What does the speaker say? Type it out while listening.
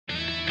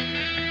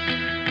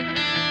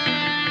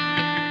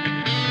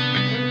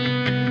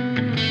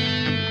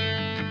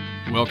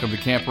Welcome to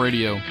Camp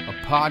Radio, a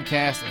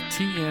podcast of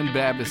TN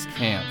Baptist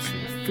Camps,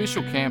 the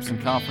official camps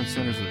and conference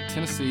centers of the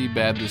Tennessee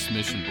Baptist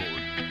Mission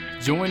Board.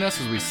 Join us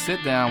as we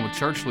sit down with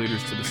church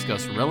leaders to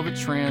discuss relevant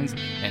trends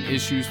and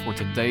issues for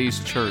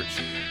today's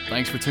church.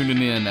 Thanks for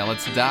tuning in. Now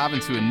let's dive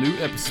into a new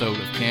episode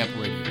of Camp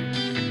Radio.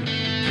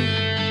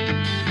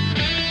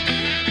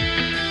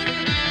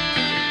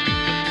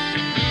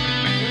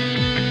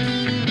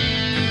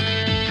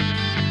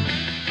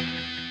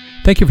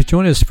 Thank you for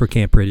joining us for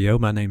Camp Radio.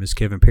 My name is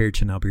Kevin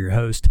Parrish, and I'll be your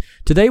host.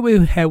 Today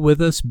we have with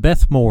us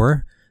Beth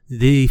Moore,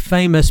 the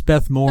famous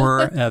Beth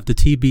Moore of the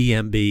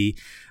TBMB,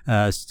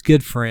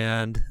 good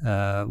friend.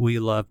 We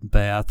love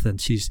Beth,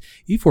 and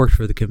you've worked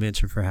for the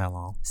convention for how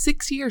long?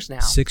 6 years now.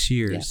 6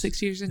 years. Yeah,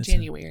 6 years in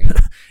January.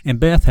 And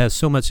Beth has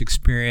so much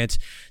experience.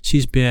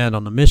 She's been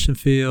on the mission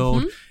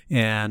field,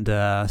 and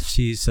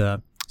she's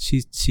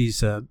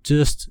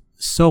just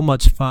so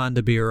much fun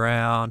to be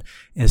around,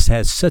 and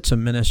has such a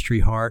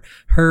ministry heart.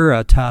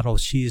 Her title,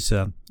 she's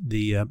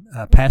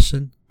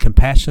the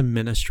Compassion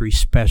Ministry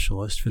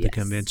Specialist for the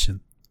convention.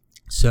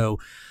 So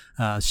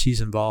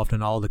she's involved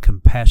in all the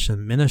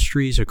compassion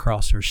ministries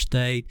across her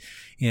state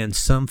in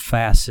some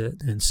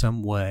facet, in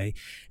some way.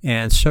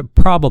 And so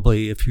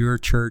probably if your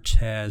church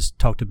has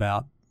talked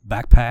about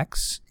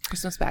backpacks,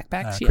 Christmas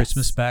backpacks,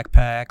 Christmas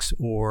backpacks,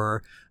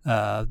 or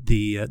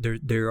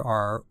there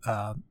are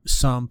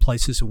some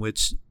places in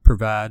which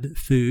provide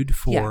food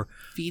for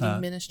feeding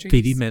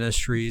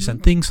ministries,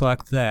 and things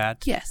like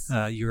that. Yes,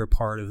 you're a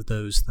part of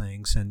those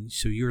things, and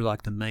so you're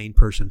like the main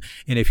person.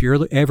 And if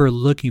you're ever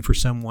looking for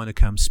someone to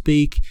come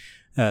speak,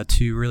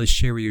 to really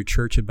share with your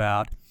church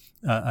about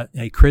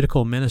a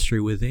critical ministry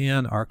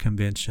within our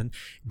convention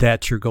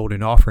that your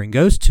golden offering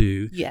goes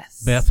to,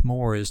 Beth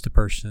Moore is the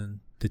person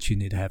that you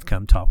need to have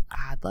come talk.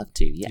 I'd love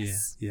to,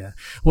 yes. Yeah.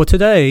 Well,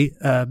 today,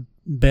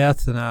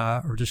 Beth and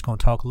I are just going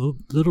to talk a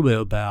little bit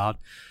about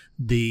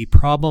the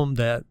problem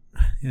that,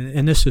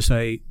 and this is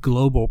a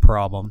global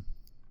problem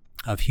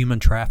of human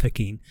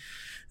trafficking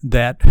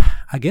that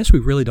I guess we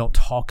really don't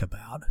talk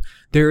about.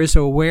 There is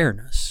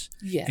awareness,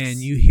 and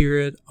you hear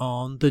it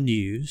on the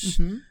news.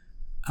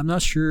 I'm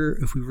not sure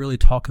if we really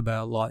talk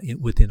about it a lot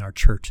within our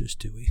churches,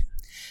 do we?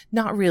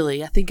 Not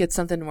really. I think it's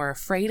something we're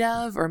afraid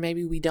of, or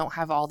maybe we don't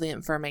have all the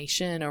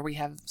information, or we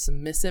have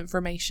some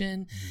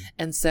misinformation.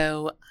 And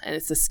so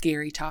it's a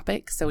scary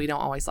topic, so we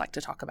don't always like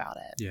to talk about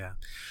it. Yeah.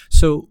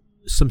 So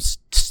some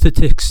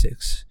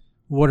statistics.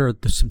 What are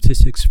the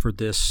statistics for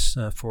this,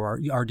 for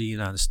our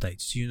United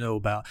States? Do you know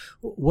about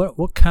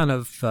what kind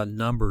of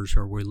numbers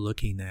are we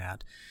looking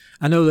at?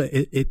 I know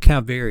that it kind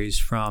of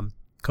varies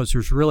because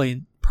there's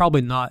really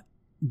probably not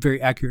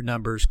very accurate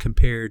numbers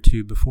compared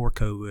to before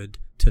COVID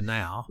to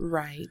now.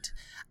 Right.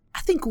 I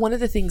think one of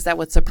the things that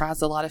would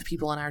surprise a lot of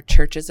people in our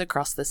churches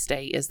across the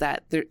state is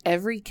that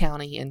every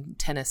county in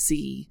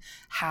Tennessee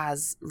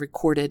has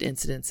recorded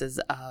incidences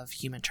of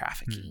human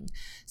trafficking.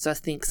 So I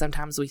think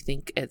sometimes we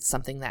think it's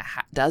something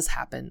that does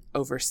happen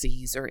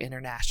overseas or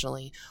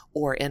internationally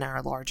or in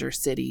our larger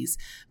cities,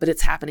 but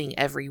it's happening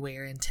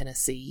everywhere in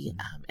Tennessee.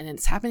 And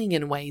it's happening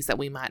in ways that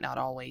we might not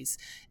always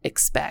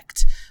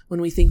expect.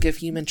 When we think of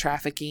human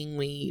trafficking,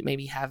 we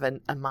maybe have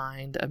a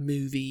mind, a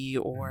movie,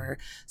 or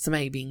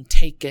somebody being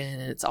taken,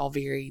 and it's all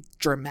very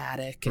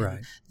dramatic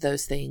and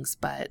those things.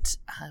 But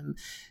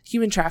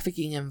human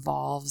trafficking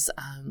involves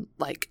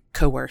like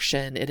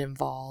coercion. It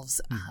involves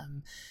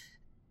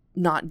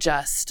not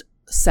just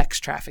sex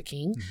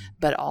trafficking,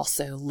 but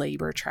also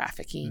labor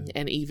trafficking,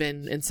 and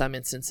even in some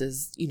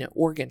instances,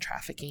 organ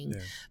trafficking.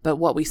 But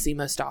what we see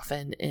most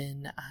often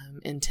in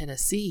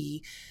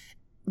Tennessee,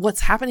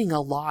 what's happening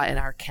a lot in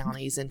our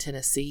counties in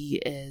Tennessee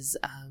is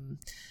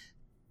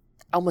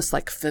almost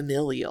like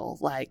familial,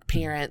 like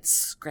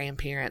parents,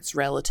 grandparents,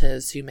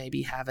 relatives who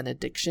maybe have an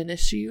addiction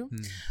issue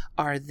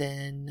are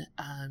then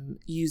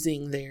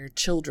using their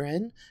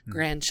children,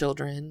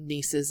 grandchildren,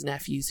 nieces,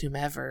 nephews,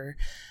 whomever,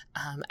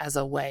 as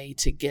a way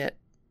to get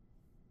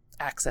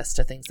access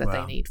to things that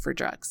they need for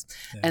drugs.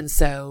 And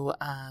so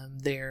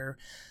they're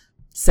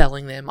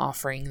selling them,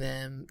 offering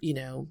them,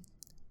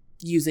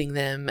 using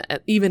them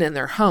even in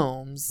their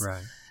homes.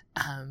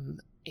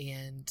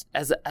 And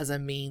as a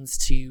means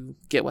to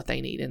get what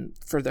they need and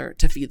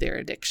to feed their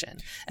addiction.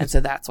 And so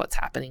that's what's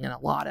happening in a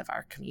lot of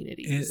our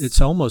communities. It's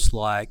almost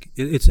like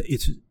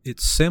it's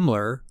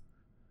similar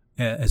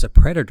as a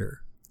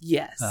predator.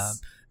 Yes.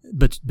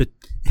 But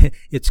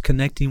it's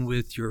connecting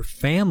with your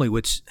family,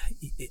 which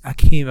I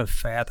can't even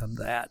fathom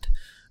that.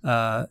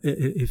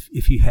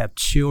 If you have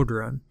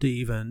children, to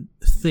even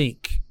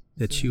think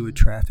that you would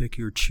traffic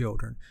your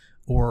children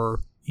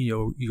or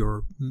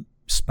your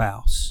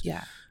spouse.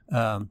 Yeah.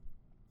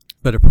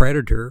 But a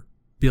predator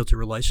builds a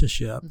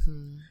relationship,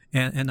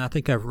 and I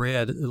think I've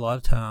read a lot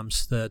of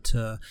times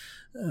that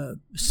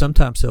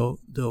sometimes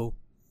they'll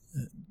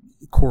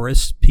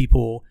coerce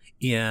people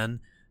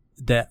in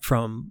that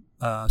from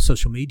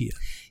social media.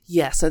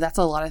 Yeah, so that's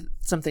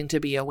something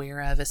to be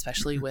aware of,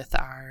 especially with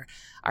our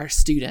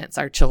students,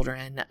 our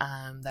children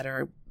that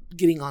are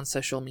getting on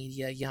social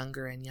media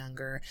younger and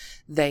younger.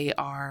 They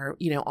are,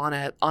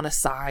 on a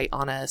site,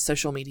 on a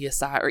social media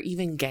site, or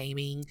even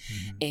gaming,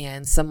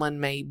 and someone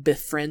may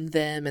befriend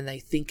them and they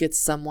think it's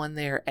someone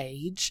their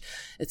age.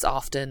 It's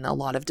often a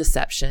lot of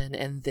deception,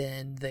 and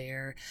then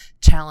they're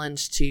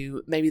challenged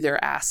to, maybe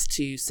they're asked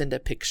to send a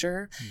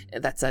picture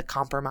that's a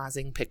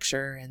compromising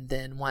picture, and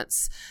then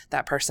once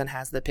that person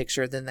has the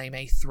picture, then they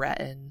may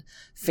threaten,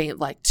 I'm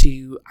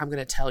going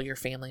to tell your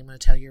family, I'm going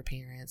to tell your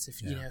parents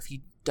if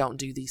you don't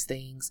do these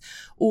things.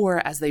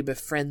 Or as they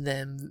befriend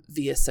them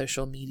via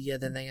social media,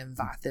 then they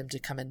invite them to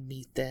come and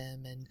meet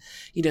them, and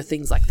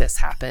things like this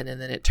happen,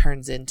 and then it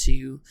turns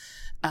into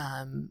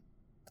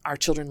our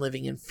children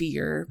living in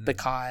fear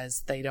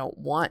because they don't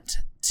want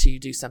to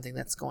do something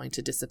that's going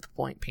to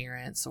disappoint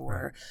parents,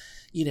 or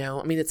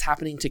it's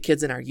happening to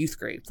kids in our youth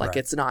group.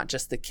 It's not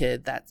just the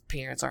kid that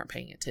parents aren't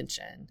paying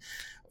attention.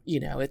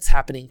 It's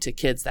happening to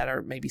kids that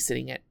are maybe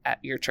sitting at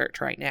your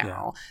church right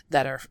now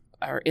that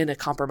are in a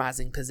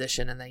compromising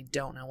position, and they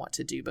don't know what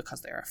to do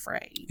because they're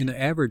afraid. And the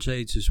average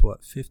age is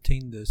what,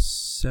 15 to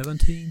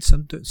 17,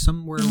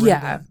 somewhere around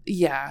that?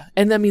 Yeah.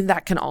 And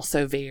that can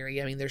also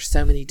vary. There's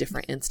so many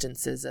different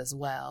instances as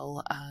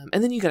well.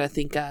 And then you got to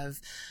think of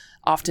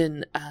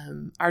often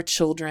our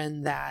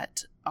children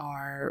that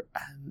are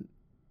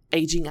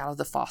aging out of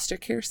the foster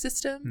care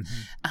system,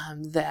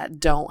 that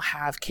don't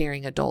have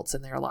caring adults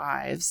in their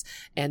lives,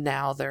 and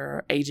now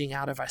they're aging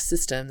out of a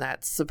system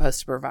that's supposed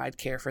to provide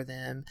care for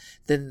them.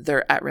 Then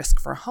they're at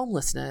risk for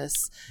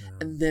homelessness,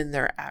 and then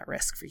they're at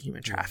risk for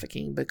human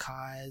trafficking,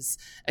 because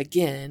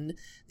again,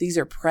 these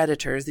are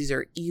predators, these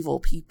are evil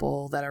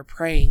people that are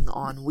preying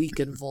on weak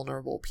and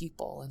vulnerable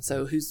people. And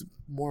so who's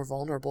more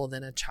vulnerable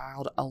than a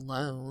child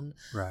alone,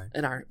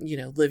 and are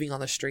living on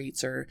the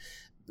streets, or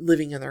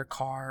living in their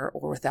car,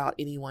 or without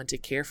anyone to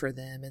care for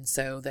them. And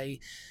so they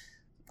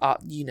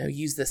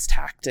use this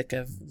tactic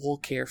of, we'll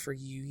care for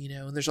you,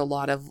 and there's a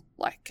lot of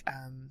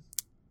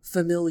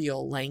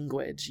familial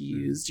language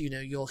used.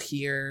 You'll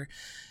hear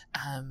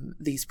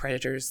these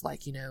predators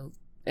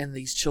and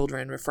these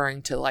children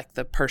referring to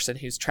the person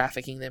who's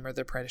trafficking them, or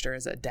the predator,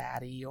 as a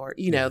daddy, or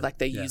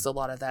they use a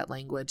lot of that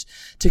language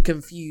to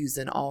confuse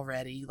an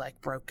already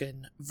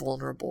broken,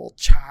 vulnerable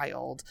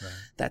child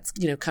that's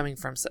coming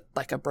from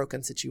a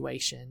broken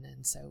situation.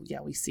 And so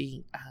we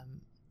see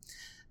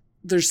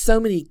there's so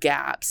many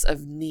gaps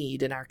of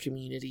need in our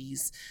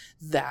communities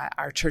that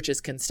our churches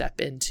can step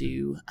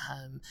into.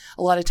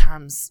 A lot of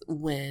times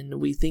when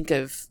we think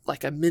of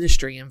a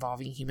ministry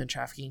involving human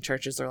trafficking,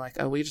 churches are like,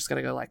 oh, we just got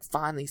to go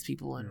find these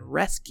people and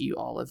rescue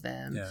all of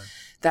them.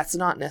 That's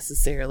not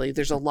necessarily.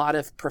 There's a lot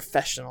of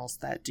professionals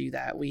that do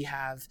that. We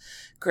have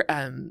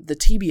the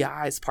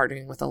TBI is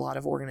partnering with a lot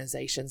of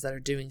organizations that are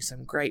doing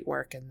some great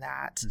work in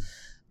that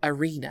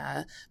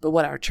arena. But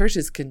what our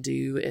churches can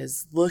do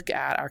is look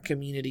at our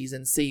communities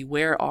and see,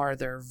 where are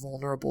there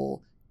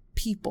vulnerable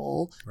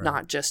people,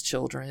 not just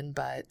children,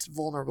 but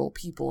vulnerable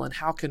people, and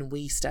how can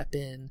we step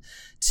in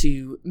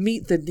to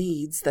meet the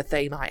needs that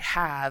they might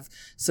have,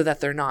 so that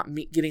they're not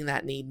getting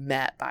that need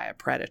met by a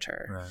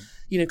predator.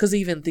 Because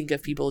even think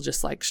of people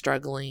just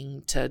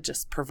struggling to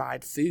just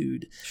provide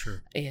food.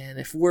 And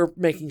if we're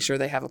making sure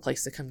they have a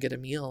place to come get a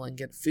meal and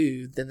get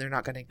food, then they're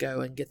not going to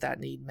go and get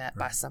that need met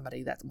by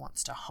somebody that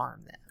wants to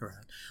harm them.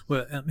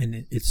 Well,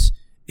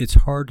 it's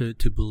hard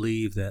to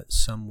believe that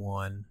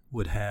someone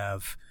would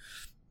have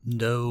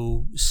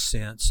no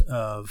sense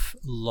of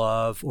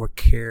love or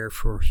care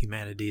for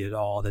humanity at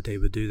all, that they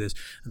would do this.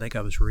 I think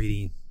I was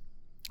reading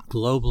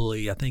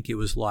globally, I think it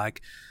was a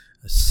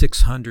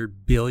 $600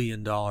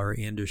 billion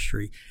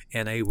industry,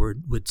 and they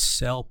would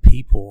sell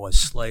people as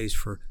slaves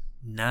for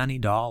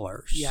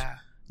 $90.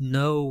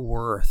 No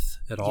worth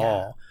at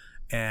all.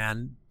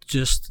 And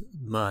just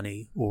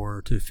money,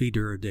 or to feed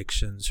their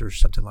addictions or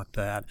something like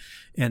that.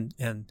 And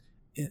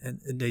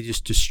they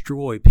just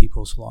destroy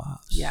people's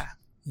lives.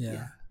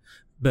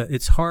 But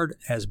it's hard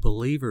as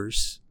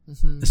believers,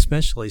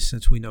 especially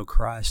since we know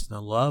Christ and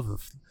the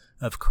love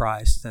of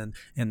Christ, and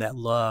that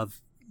love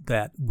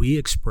that we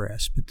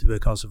express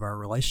because of our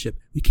relationship.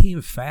 We can't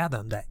even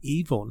fathom that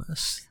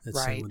evilness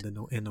that's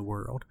in the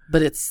world.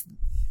 But it's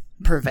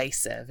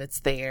pervasive.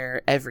 It's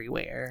there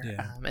everywhere.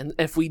 And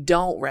if we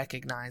don't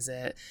recognize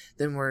it,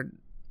 then we're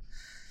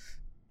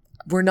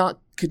not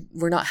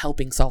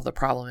helping solve the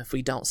problem if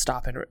we don't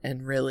stop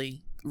and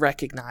really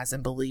recognize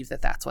and believe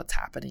that that's what's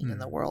happening in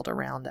the world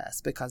around us,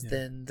 because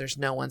then there's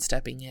no one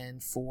stepping in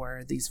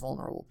for these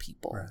vulnerable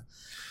people.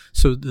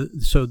 So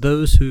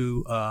those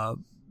who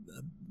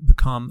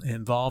become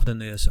involved in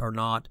this are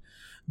not,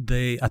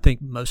 I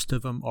think most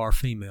of them are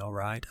female,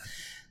 right?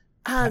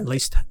 At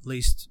least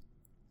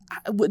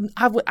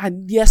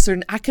yes,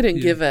 or I couldn't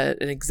give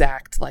an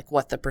exact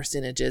what the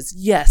percentage is.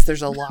 Yes,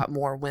 there's a lot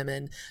more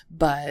women,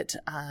 but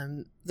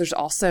there's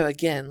also,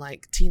 again,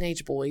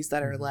 teenage boys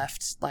that are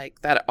left,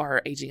 that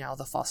are aging out of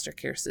the foster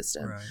care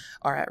system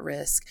are at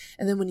risk.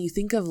 And then when you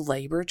think of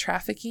labor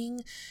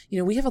trafficking,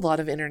 we have a lot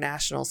of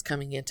internationals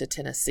coming into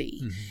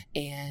Tennessee.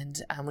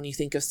 And when you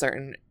think of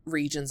certain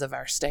regions of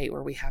our state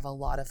where we have a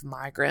lot of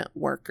migrant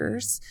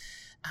workers,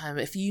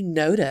 If you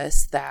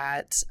notice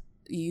that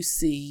you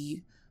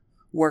see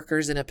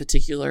workers in a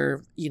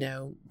particular,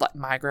 like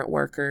migrant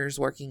workers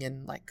working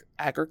in like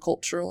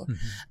agricultural,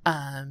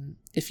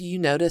 if you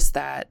notice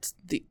that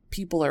the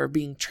people are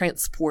being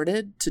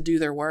transported to do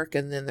their work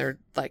and then they're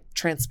like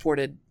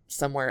transported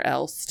somewhere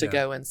else to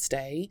go and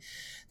stay,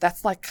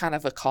 that's like kind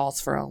of a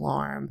cause for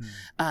alarm,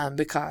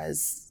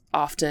 because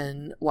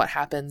often what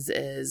happens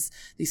is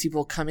these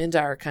people come into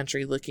our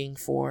country looking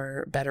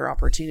for better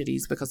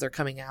opportunities because they're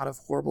coming out of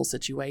horrible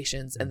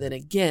situations. And then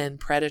again,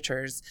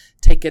 predators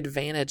take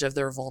advantage of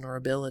their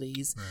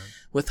vulnerabilities,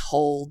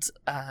 withhold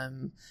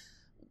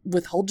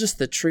just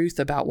the truth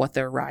about what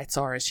their rights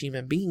are as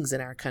human beings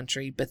in our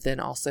country, but then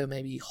also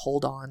maybe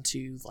hold on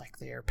to like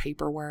their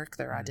paperwork,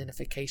 their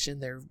identification,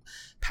 their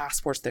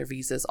passports, their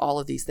visas, all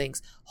of these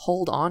things,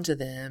 hold on to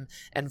them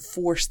and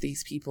force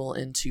these people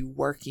into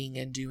working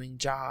and doing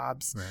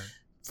jobs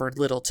for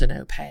little to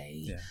no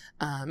pay.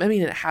 I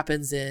mean, it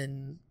happens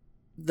in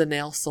the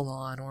nail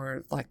salon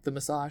or like the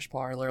massage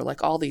parlor,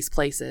 like all these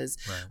places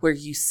where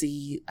you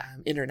see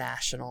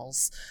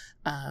internationals,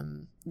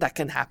 that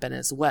can happen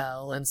as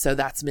well. And so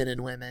that's men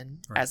and women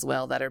as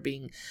well that are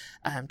being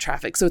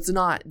trafficked. So it's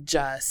not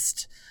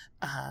just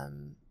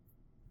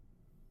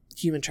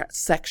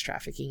sex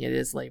trafficking, it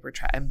is labor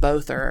trafficking. And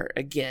both are,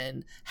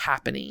 again,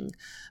 happening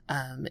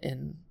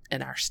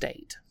in our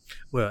state.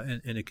 Well,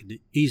 and it could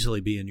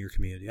easily be in your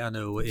community. I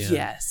know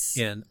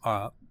in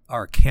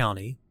our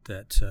county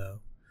that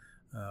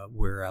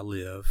where I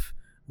live,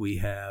 we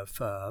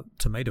have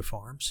tomato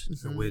farms,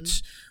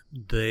 which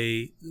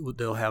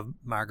they'll have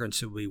migrants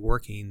that will be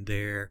working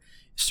there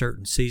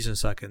certain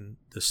seasons, like in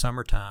the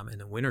summertime. In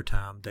the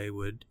wintertime, they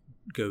would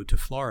go to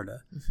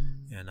Florida,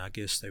 and I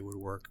guess they would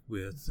work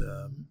with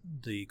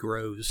the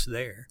groves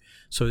there.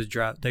 So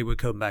they would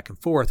come back and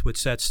forth,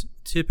 which that's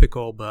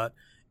typical, but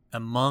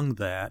among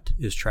that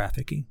is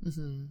trafficking,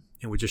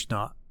 and we just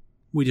don't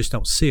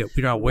see it.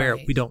 We're not aware.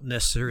 We don't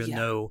necessarily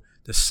know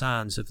the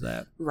signs of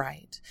that.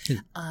 Right.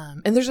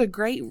 And there's a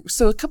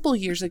couple of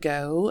years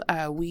ago,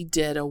 we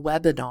did a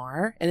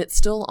webinar, and it's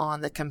still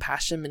on the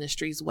Compassion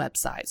Ministries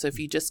website. So if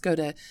you just go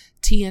to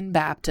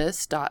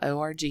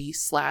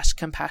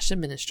tnbaptist.org/Compassion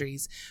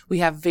Ministries, we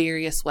have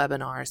various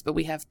webinars, but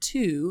we have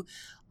 2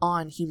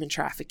 on human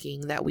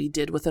trafficking that we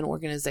did with an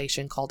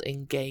organization called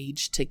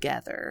Engage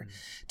Together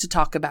to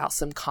talk about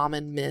some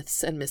common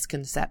myths and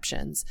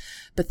misconceptions.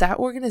 But that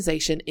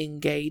organization,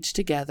 Engage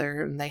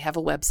Together, and they have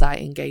a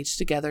website,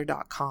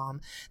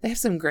 engagetogether.com. They have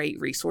some great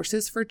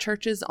resources for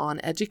churches on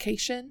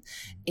education,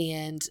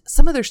 and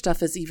some of their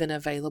stuff is even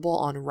available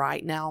on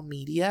Right Now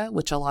Media,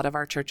 which a lot of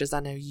our churches I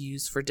know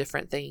use for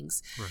different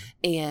things.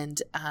 And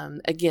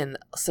again,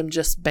 some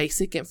just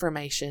basic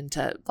information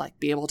to like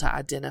be able to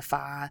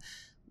identify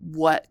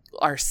what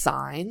are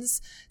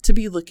signs to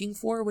be looking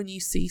for when you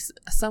see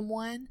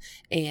someone,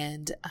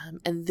 and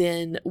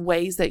then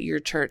ways that your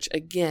church,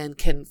 again,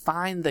 can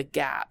find the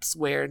gaps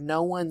where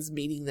no one's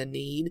meeting the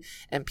need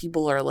and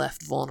people are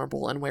left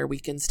vulnerable, and where we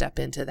can step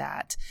into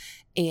that.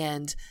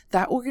 And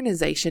that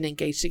organization,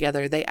 Engage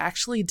Together, they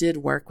actually did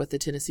work with the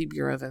Tennessee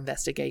Bureau of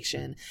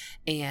Investigation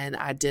and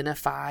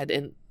identified,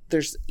 and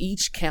there's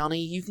each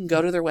county, you can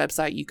go to their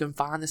website, you can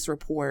find this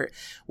report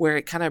where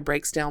it kind of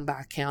breaks down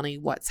by county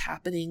what's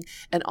happening,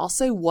 and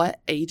also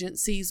what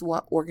agencies,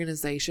 what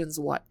organizations,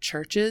 what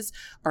churches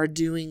are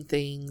doing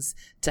things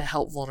to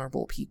help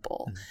vulnerable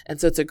people. And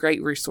so it's a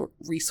great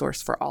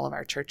resource for all of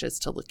our churches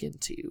to look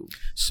into.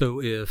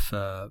 So if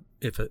of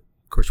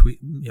course, we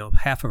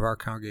half of our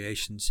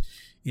congregations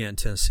in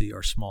Tennessee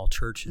are small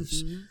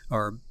churches,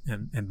 and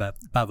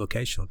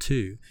bivocational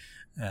too.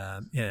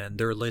 And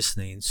they're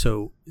listening,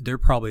 so they're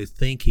probably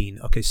thinking,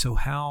 okay, so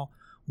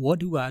what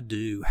do I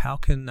do? How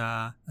can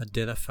I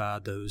identify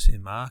those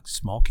in my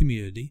small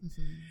community,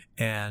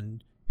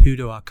 and who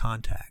do I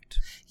contact?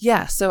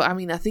 Yeah, so I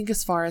mean, I think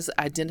as far as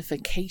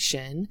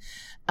identification,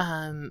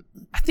 I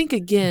think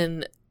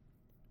again,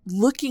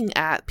 looking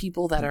at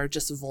people that are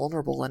just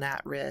vulnerable and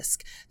at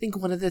risk, I think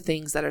one of the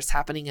things that is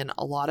happening in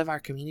a lot of our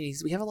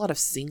communities, we have a lot of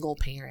single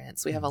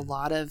parents. We have a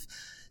lot of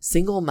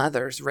single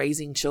mothers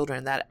raising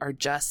children that are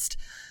just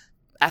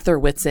at their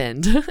wits'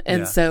 end.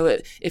 And so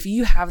if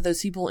you have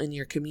those people in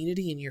your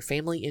community, in your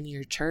family, in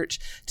your church,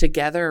 to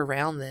gather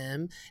around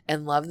them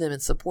and love them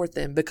and support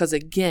them, because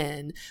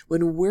again,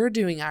 when we're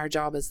doing our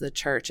job as the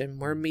church and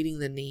we're meeting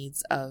the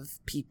needs of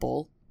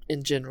people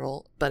in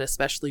general, but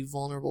especially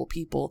vulnerable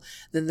people,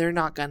 then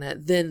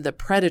then the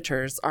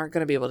predators aren't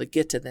going to be able to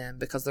get to them,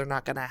 because they're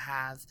not going to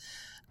have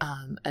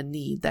a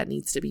need that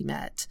needs to be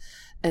met.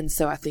 And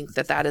so I think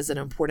that is an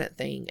important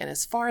thing. And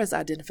as far as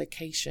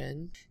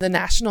identification, the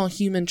National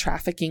Human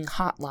Trafficking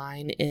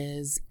Hotline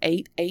is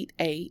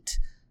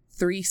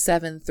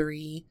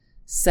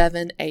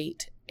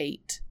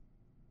 888-373-7888.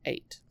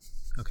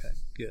 Okay,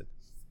 good.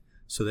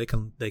 So they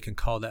can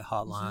call that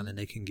hotline and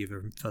they can give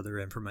further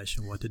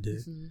information what to do.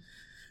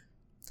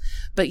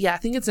 But yeah, I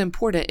think it's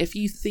important. If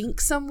you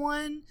think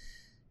someone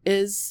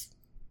is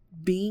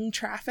being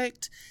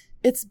trafficked,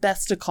 it's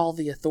best to call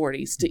the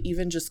authorities, to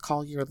even just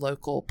call your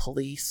local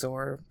police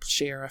or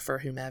sheriff or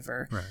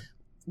whomever. Right.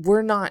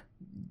 We're not,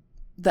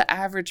 the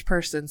average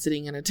person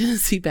sitting in a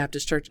Tennessee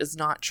Baptist church is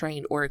not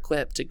trained or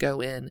equipped to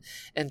go in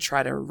and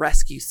try to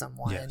rescue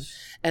someone. Yes.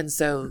 And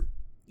so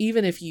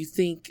even if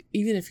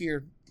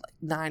you're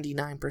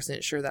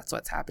 99% sure that's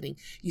what's happening,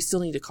 you still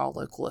need to call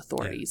local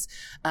authorities.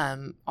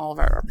 All of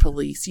our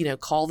police,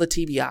 call the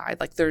TBI.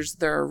 Like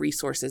there are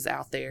resources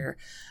out there.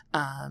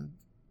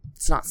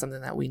 It's not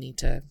something that we need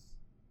to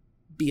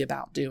be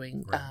about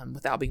doing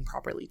without being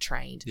properly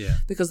trained,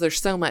 because there's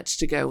so much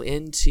to go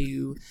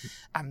into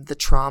the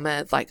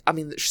trauma.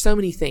 There's so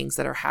many things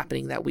that are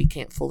happening that we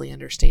can't fully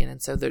understand.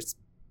 And so there's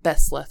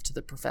best left to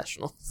the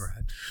professionals.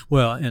 Right.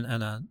 Well,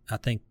 and I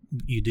think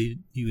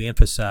you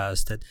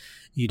emphasize that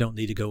you don't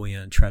need to go in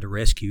and try to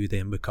rescue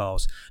them,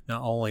 because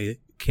not only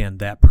can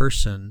that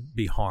person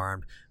be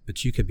harmed,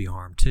 but you could be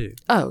harmed too.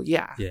 Oh,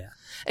 yeah. Yeah.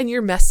 And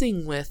you're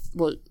messing with,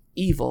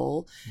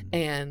 evil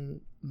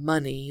and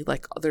money.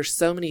 Like there's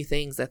so many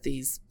things that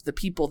the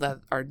people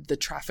that are the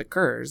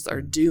traffickers are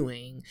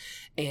doing,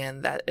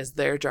 and that is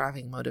their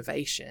driving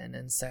motivation.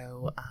 And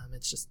so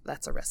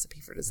that's a recipe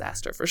for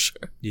disaster for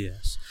sure.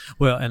 Yes.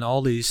 Well, and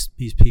all these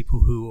people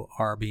who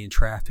are being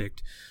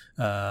trafficked,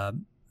 I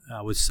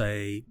would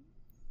say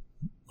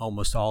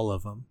almost all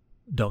of them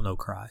don't know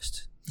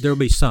Christ. There'll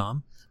be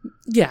some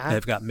that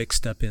have got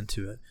mixed up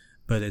into it,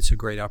 but it's a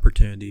great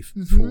opportunity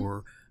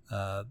for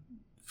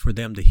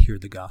them to hear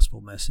the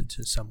gospel message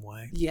in some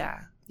way.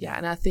 Yeah. Yeah.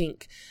 And I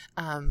think,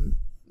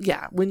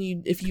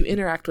 if you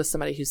interact with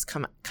somebody who's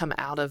come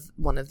out of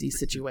one of these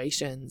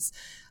situations,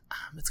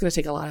 it's going to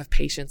take a lot of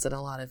patience and a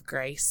lot of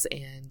grace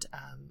and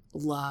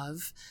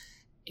love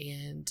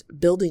and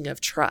building of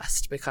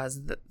trust,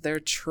 because their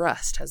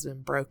trust has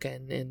been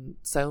broken in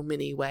so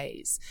many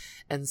ways.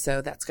 And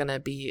so that's going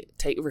to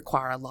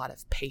require a lot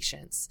of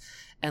patience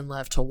and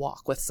love to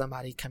walk with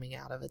somebody coming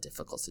out of a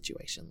difficult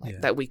situation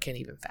that we can't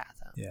even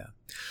fathom. Yeah.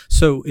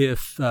 So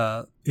if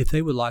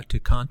they would like to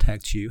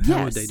contact you,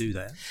 how would they do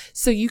that?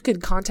 So you can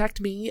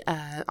contact me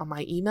on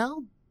my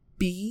email,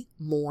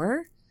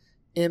 bmoore,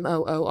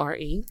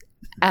 MOORE,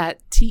 at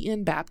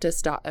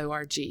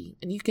tnbaptist.org.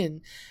 And you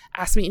can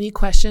ask me any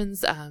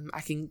questions.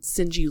 I can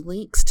send you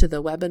links to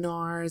the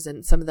webinars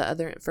and some of the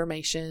other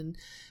information.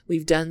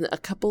 We've done a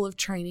couple of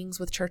trainings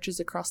with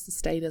churches across the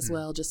state as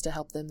well, just to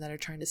help them that are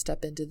trying to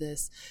step into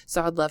this.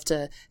 So I'd love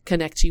to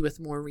connect you with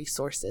more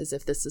resources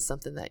if this is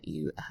something that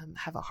you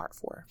have a heart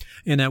for.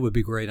 And that would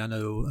be great. I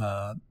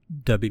know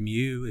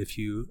WMU, if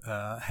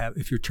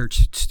your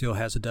church still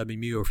has a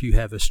WMU, or if you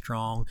have a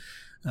strong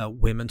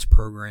women's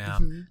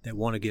program that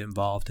want to get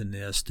involved in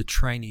this, the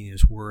training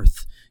is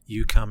worth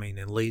you coming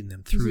and leading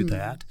them through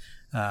that,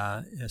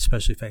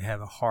 especially if they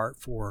have a heart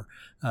for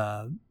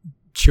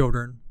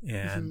children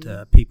and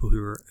people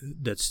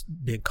that's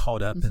been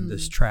caught up in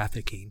this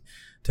trafficking,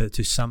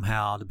 to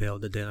somehow to be able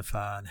to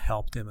identify and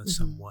help them in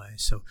some way.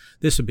 So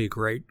this would be a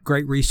great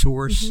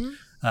resource.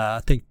 I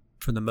think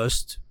for the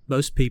most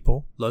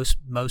people,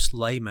 most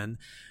laymen,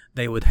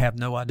 they would have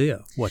no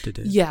idea what to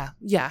do. Yeah.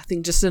 I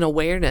think just an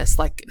awareness,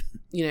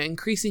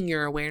 increasing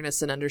your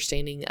awareness and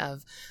understanding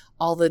of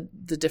all the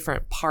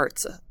different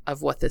parts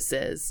of what this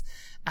is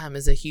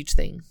a huge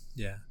thing.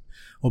 Yeah.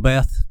 Well,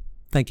 Beth,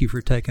 thank you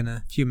for taking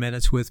a few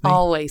minutes with me.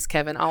 Always,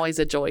 Kevin. Always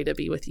a joy to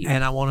be with you.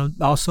 And I want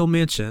to also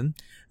mention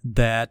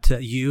that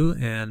you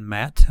and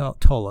Matt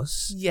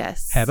Tullis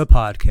have a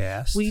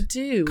podcast. We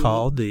do.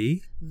 Called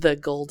The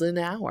Golden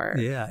Hour.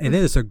 Yeah, and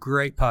it is a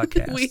great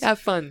podcast. We have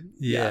fun.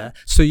 Yeah.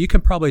 So you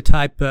can probably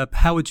type up,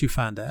 how would you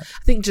find that?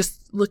 I think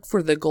just look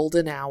for The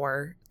Golden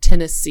Hour,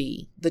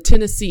 Tennessee. The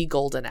Tennessee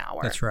Golden Hour.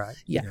 That's right.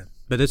 Yeah.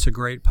 But it's a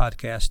great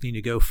podcast. You need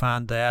to go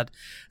find that.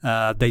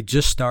 They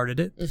just started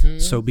it,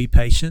 so be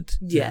patient.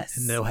 Yes.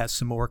 And they'll have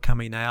some more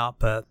coming out,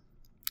 but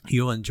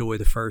you'll enjoy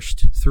the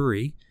first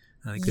 3.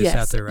 I think it's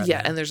out there right now.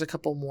 Yeah, and there's a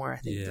couple more, I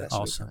think. Yeah,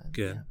 awesome.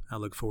 Good. Yeah. I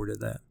look forward to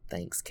that.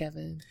 Thanks,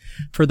 Kevin.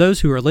 For those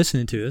who are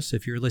listening to us,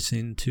 if you're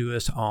listening to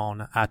us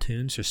on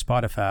iTunes or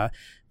Spotify,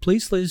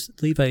 please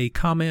leave a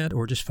comment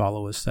or just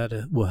follow us.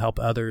 That will help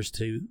others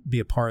to be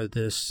a part of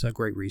this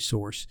great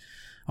resource.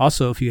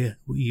 Also, if you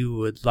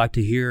would like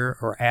to hear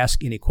or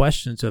ask any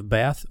questions of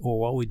Beth or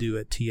what we do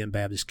at TN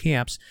Baptist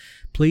Camps,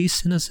 please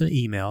send us an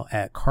email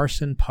at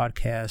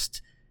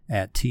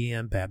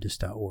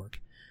carsonpodcast@tnbaptist.org.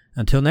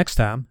 Until next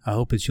time, I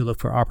hope that you look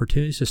for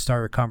opportunities to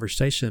start a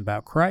conversation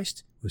about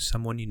Christ with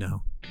someone you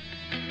know.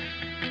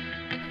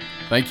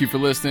 Thank you for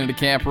listening to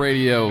Camp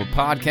Radio, a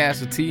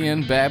podcast of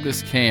TN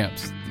Baptist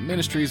Camps. The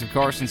ministries of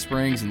Carson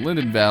Springs and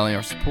Linden Valley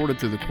are supported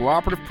through the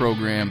cooperative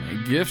program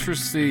and gifts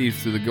received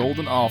through the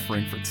Golden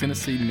Offering for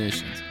Tennessee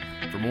Missions.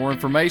 For more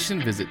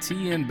information, visit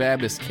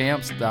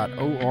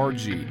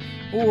tnbaptistcamps.org,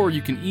 or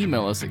you can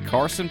email us at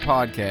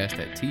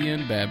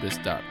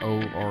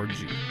carsonpodcast@tnbaptist.org.